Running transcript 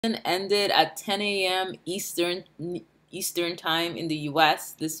Ended at 10 a.m. Eastern time in the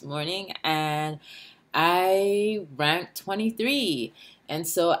US this morning, and I ranked 23. And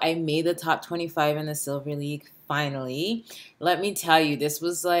so I made the top 25 in the Silver League finally. Let me tell you, this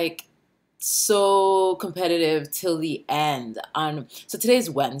was like so competitive till the end. So today's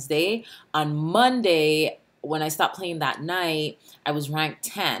Wednesday. On Monday, when I stopped playing that night, I was ranked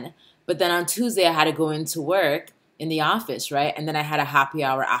 10. But then on Tuesday, I had to go into work in the office, right? And then I had a happy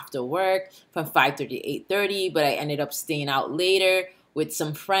hour after work from 5:30 to 8:30, but I ended up staying out later with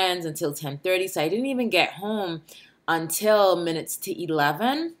some friends until 10:30. So I didn't even get home until minutes to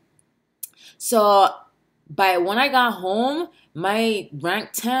 11. So by when I got home, my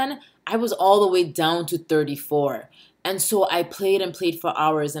rank 10, I was all the way down to 34. And so I played and played for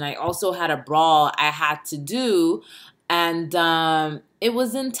hours, and I also had a brawl I had to do, and it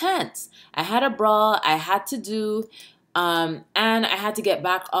was intense. I had a brawl I had to do, and I had to get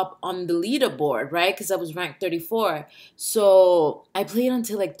back up on the leaderboard, right? Because I was ranked 34. So I played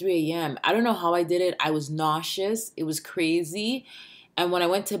until like 3 a.m. I don't know how I did it. I was nauseous. It was crazy. And when I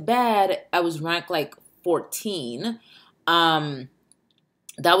went to bed, I was ranked like 14.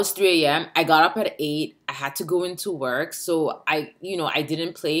 That was 3 a.m. I got up at 8. I had to go into work. So I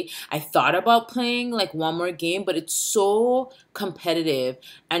didn't play. I thought about playing like one more game, but it's so competitive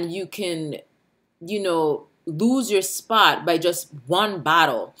and you can, lose your spot by just one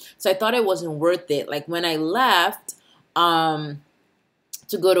battle. So I thought it wasn't worth it. Like when I left to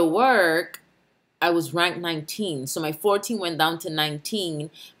go to work, I was ranked 19. So my 14 went down to 19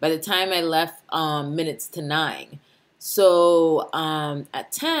 by the time I left minutes to 9. So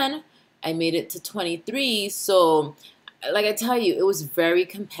at 10, I made it to 23. So like I tell you, it was very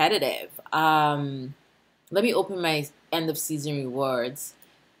competitive. Let me open my end of season rewards.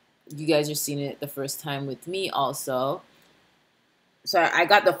 You guys are seeing it the first time with me also. So I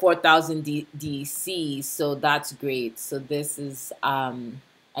got the 4,000 DC, so that's great. So this is,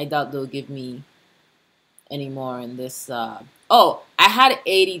 I doubt they'll give me any more in this. Oh, I had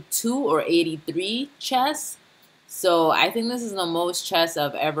 82 or 83 chests. So I think this is the most chests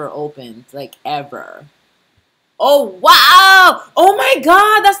I've ever opened, like ever. Oh, wow! Oh my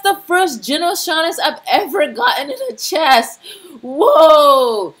god, that's the first Geno Shaughnessy I've ever gotten in a chest.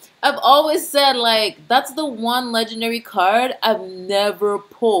 Whoa! I've always said, like, that's the one legendary card I've never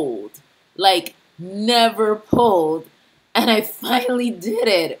pulled. Like, never pulled. And I finally did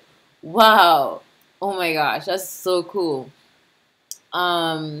it. Wow. Oh my gosh, that's so cool.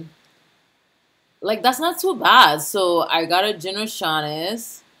 Like, that's not too bad. So I got a Geno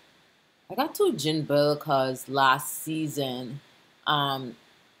Shaughnessy. I got two Jin Billikas last season. So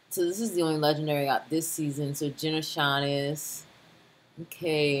this is the only legendary I got this season. So Geno Shaughnessy.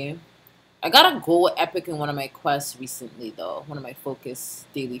 Okay. I got a gold epic in one of my quests recently, though. One of my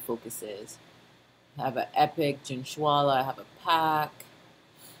daily focuses. I have an epic Jinshwala. I have a pack.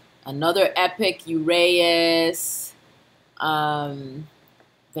 Another epic Uraeus.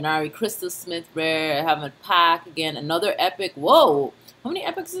 Venari Crystal Smith rare. I have a pack again. Another epic. Whoa. How many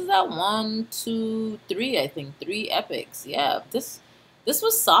epics is that? 1, 2, 3, I think. 3 epics. Yeah, this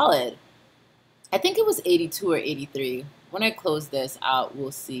was solid. I think it was 82 or 83. When I close this out,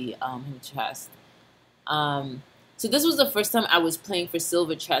 we'll see who chest. So this was the first time I was playing for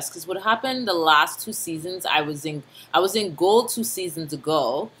silver chest, because what happened the last 2 seasons, I was in gold 2 seasons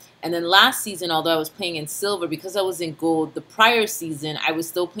ago, and then last season, although I was playing in silver, because I was in gold the prior season, I was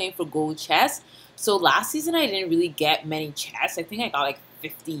still playing for gold chest. So last season, I didn't really get many chests. I think I got like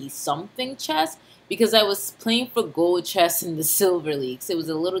 50-something chests because I was playing for gold chests in the Silver League. So it was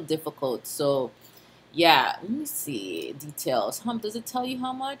a little difficult. So yeah, let me see details. Does it tell you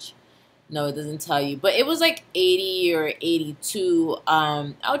how much? No, it doesn't tell you. But it was like 80 or 82.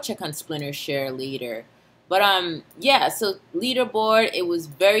 I'll check on Splinter Share later. But yeah, so leaderboard, it was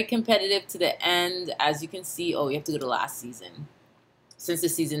very competitive to the end. As you can see, oh, you have to go to last season. Since the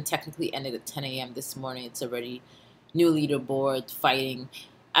season technically ended at 10 a.m. this morning, it's already new leaderboard fighting.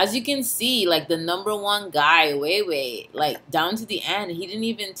 As you can see, like the #1 guy, wait, like down to the end, he didn't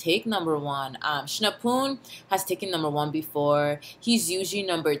even take #1. Schnapoon has taken #1 before. He's usually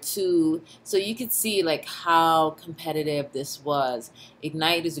 #2. So you could see like how competitive this was.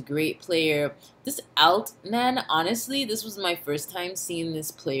 Ignite is a great player. This Altman, honestly, this was my first time seeing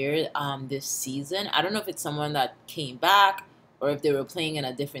this player this season. I don't know if it's someone that came back or if they were playing in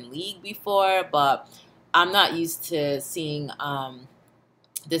a different league before, but I'm not used to seeing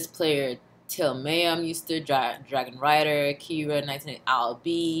this player. Till May, I'm used to Dragon Rider, Kira, 19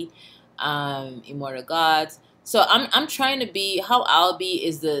 Albi, Immortal Gods. So I'm trying to be, how Albi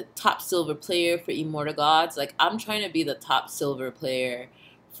is the top silver player for Immortal Gods. Like I'm trying to be the top silver player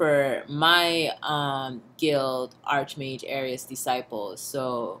for my guild, Archmage Arius Disciples.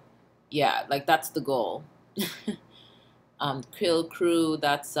 So yeah, like that's the goal. Krill Crew,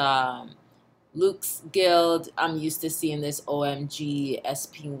 that's Luke's guild. I'm used to seeing this OMG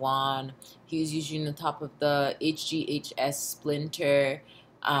SP1. He's usually in the top of the HGHS Splinter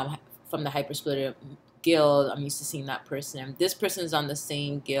from the Hyper Splitter guild. I'm used to seeing that person. This person is on the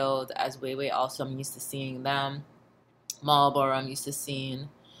same guild as Weiwei. Also, I'm used to seeing them. Marlboro, I'm used to seeing.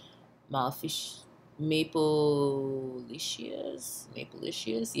 Malefic Maplicious.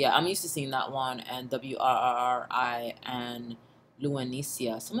 Yeah, I'm used to seeing that one, and WRRI and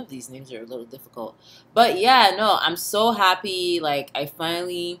Luanicia. Some of these names are a little difficult. But yeah, no, I'm so happy. Like I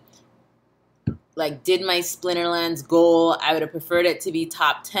finally like did my Splinterlands goal. I would have preferred it to be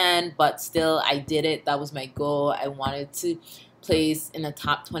top 10, but still I did it. That was my goal. I wanted to place in the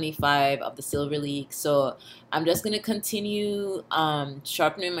top 25 of the Silver League. So I'm just going to continue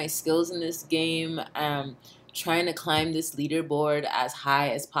sharpening my skills in this game, trying to climb this leaderboard as high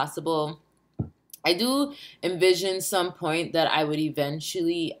as possible. I do envision some point that I would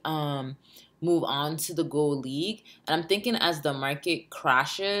eventually move on to the Gold League. And I'm thinking as the market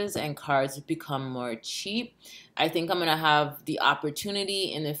crashes and cards become more cheap, I think I'm going to have the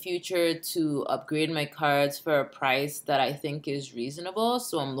opportunity in the future to upgrade my cards for a price that I think is reasonable.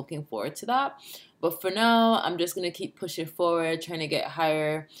 So I'm looking forward to that. But for now, I'm just going to keep pushing forward, trying to get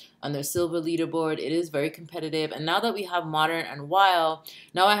higher on the silver leaderboard. It is very competitive. And now that we have modern and wild,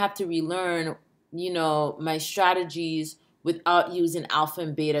 now I have to relearn, you know, my strategies without using alpha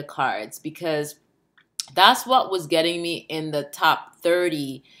and beta cards, because that's what was getting me in the top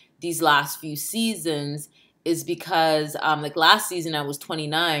 30 these last few seasons, is because like last season I was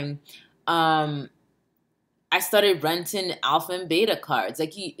 29. I started renting alpha and beta cards.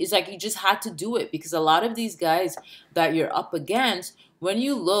 Like it's like you just had to do it, because a lot of these guys that you're up against, when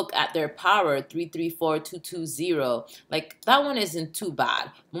you look at their power, 334, 220, like that one isn't too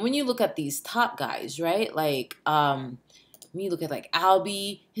bad. But when you look at these top guys, right? Like when you look at like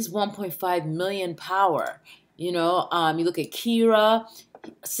Albie, his 1.5 million power. You know, you look at Kira,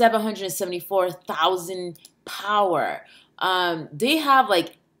 774,000 power. They have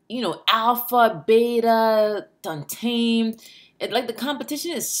like, you know, alpha, beta, untamed. Like the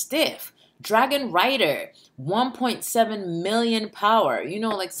competition is stiff. Dragon Rider, 1.7 million power. You know,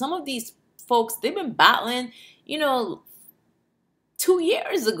 like some of these folks, they've been battling, you know, 2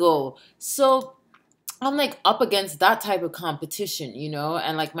 years ago. So I'm like up against that type of competition, you know,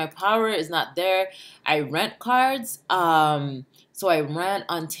 and like my power is not there. I rent cards. So I rent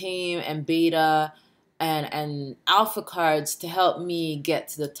Untame and Beta and Alpha cards to help me get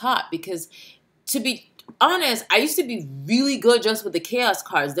to the top, because to be honest, I used to be really good just with the Chaos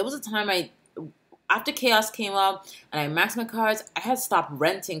cards. There was a time after Chaos came out and I maxed my cards, I had stopped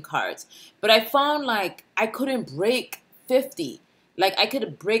renting cards. But I found like I couldn't break 50. Like I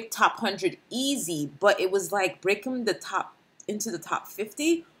could break top 100 easy, but it was like breaking the top into the top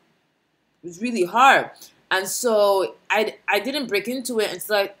 50. It was really hard. And so I didn't break into it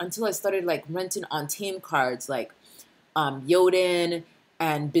until I started like renting on tame cards like Yoden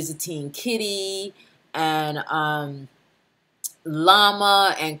and Byzantine Kitty and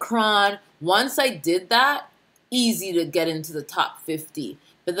Llama and Kron. Once I did that, easy to get into the top 50.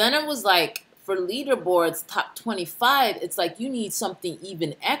 But then it was like, for leaderboards, top 25, it's like you need something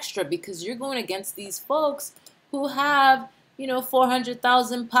even extra, because you're going against these folks who have, you know,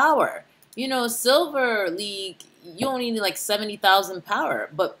 400,000 power. You know, Silver League, you only need like 70,000 power.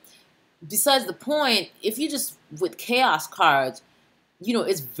 But besides the point, if you just with Chaos cards, you know,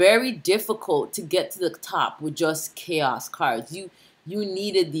 it's very difficult to get to the top with just Chaos cards. You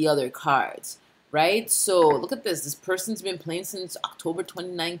needed the other cards, right? So look at this. This person's been playing since October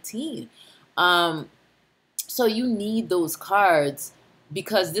 2019. So you need those cards,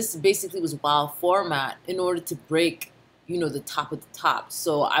 because this basically was wild format in order to break, you know, the top of the top.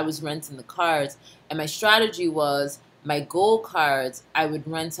 So I was renting the cards, and my strategy was my gold cards I would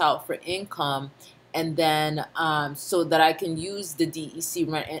rent out for income, and then so that I can use the DEC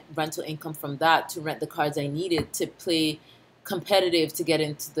rental income from that to rent the cards I needed to play competitive to get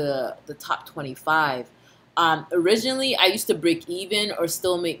into the top 25. Originally, I used to break even or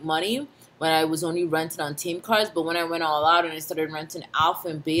still make money when I was only renting on team cards. But when I went all out and I started renting alpha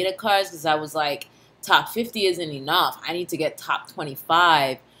and beta cards, because I was like, top 50 isn't enough. I need to get top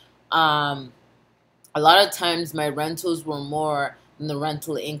 25. A lot of times my rentals were more than the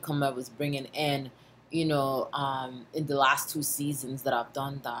rental income I was bringing in, you know, in the last 2 seasons that I've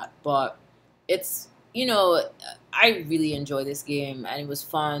done that. But it's, you know, I really enjoy this game, and it was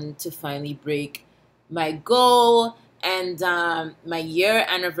fun to finally break my goal And my year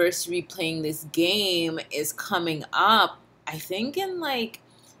anniversary playing this game is coming up, I think in like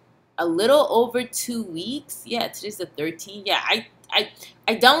a little over 2 weeks. Yeah, today's the 13th. Yeah, I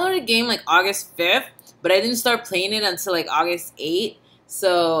downloaded the game like August 5th, but I didn't start playing it until like August 8th.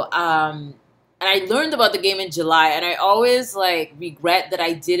 So, and I learned about the game in July, and I always like regret that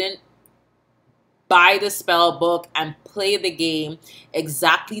I didn't buy the spell book and play the game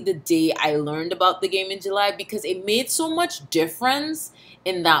exactly the day I learned about the game in July, because it made so much difference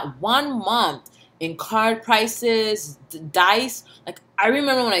in that 1 month in card prices, dice. Like, I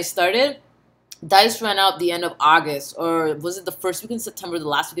remember when I started, dice ran out the end of August, or was it the first week in September, the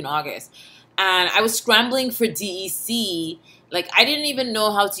last week in August? And I was scrambling for DEC. Like, I didn't even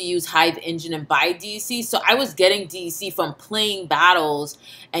know how to use Hive Engine and buy DEC, so I was getting DEC from playing battles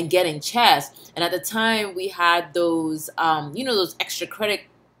and getting chests. And at the time, we had those, you know, those extra credit,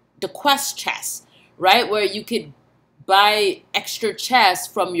 the quest chests, right, where you could buy extra chests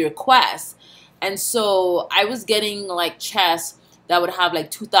from your quest. And so I was getting like chests that would have like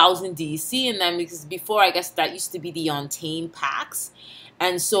 2,000 DEC in them, because before, I guess that used to be the Untamed packs.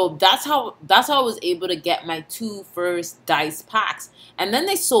 And so that's how I was able to get my 2 first dice packs. And then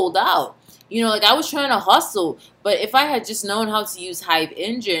they sold out. You know, like, I was trying to hustle, but if I had just known how to use Hive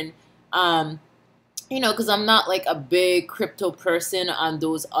Engine, you know, because I'm not like a big crypto person on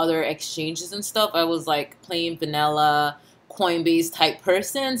those other exchanges and stuff. I was like plain vanilla Coinbase type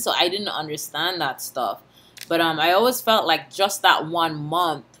person, so I didn't understand that stuff. But I always felt like just that 1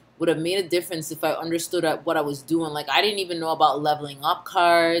 month would have made a difference if I understood what I was doing. Like, I didn't even know about leveling up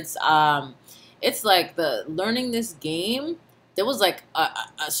cards. It's like learning this game, there was like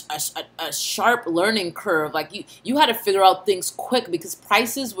a sharp learning curve. Like, you had to figure out things quick because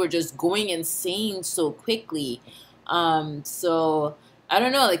prices were just going insane so quickly. So I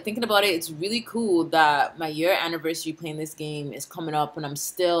don't know, like, thinking about it, it's really cool that my year anniversary playing this game is coming up, and I'm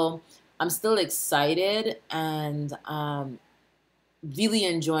still excited, and really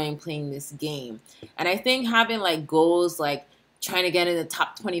enjoying playing this game. And I think having like goals, like trying to get in the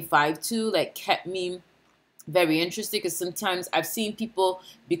top 25 too, like, kept me very interested, because sometimes I've seen people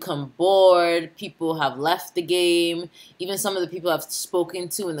become bored, people have left the game, even some of the people I've spoken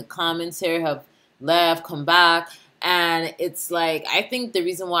to in the comments here have left, come back. And it's like, I think the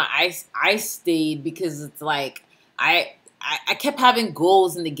reason why I stayed, because it's like I kept having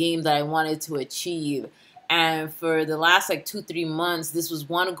goals in the game that I wanted to achieve. And for the last like 2-3 months, this was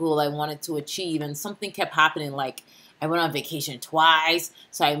one goal I wanted to achieve, and something kept happening. Like, I went on vacation twice,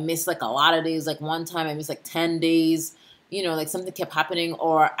 so I missed like a lot of days. Like, one time I missed like 10 days. You know, like, something kept happening,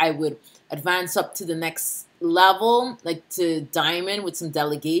 or I would advance up to the next level, like to diamond with some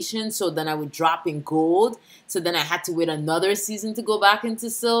delegation. So then I would drop in gold. So then I had to wait another season to go back into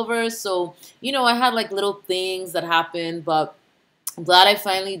silver. So, you know, I had like little things that happened, but I'm glad I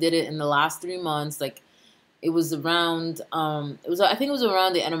finally did it in the last 3 months. Like, it was around, I think it was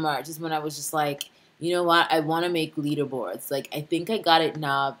around the end of March is when I was just like, you know what, I want to make leaderboards. Like, I think I got it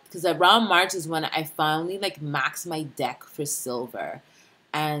now, because around March is when I finally like maxed my deck for silver.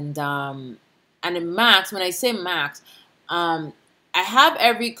 And in max, when I say max, I have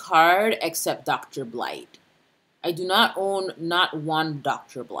every card except Dr. Blight. I do not own not one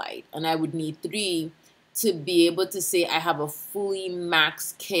Dr. Blight, and I would need 3 to be able to say I have a fully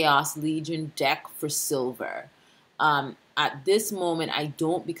max Chaos Legion deck for silver. At this moment, I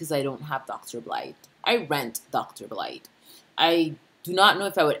don't, because I don't have Dr. Blight. I rent Dr. Blight. I do not know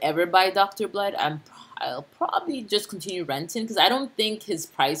if I would ever buy Dr. Blight. I'll probably just continue renting, because I don't think his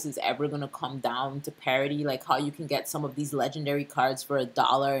price is ever going to come down to parity, like how you can get some of these legendary cards for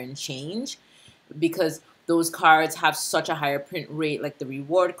 $1 and change, because those cards have such a higher print rate, like the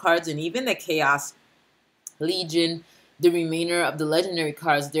reward cards and even the Chaos Legion, the remainder of the legendary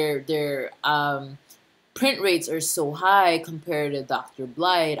cards, their print rates are so high compared to Dr.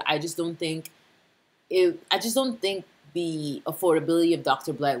 Blight. I just don't think the affordability of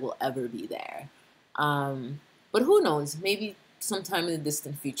Dr. Blight will ever be there. But who knows? Maybe sometime in the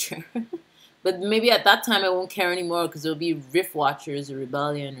distant future. But maybe at that time I won't care anymore, because it'll be Rift Watchers or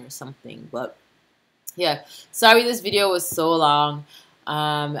Rebellion or something. But yeah, sorry this video was so long.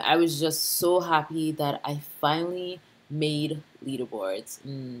 I was just so happy that I finally made leaderboards,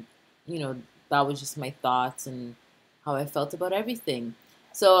 and you know, that was just my thoughts and how I felt about everything.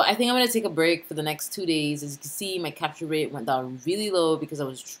 So I think I'm going to take a break for the next 2 days. As you can see, my capture rate went down really low because I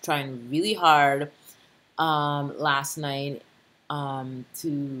was trying really hard last night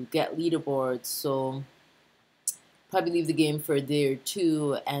to get leaderboards. So probably leave the game for a day or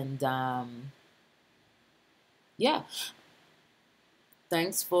two, and yeah.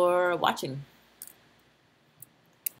 Thanks for watching.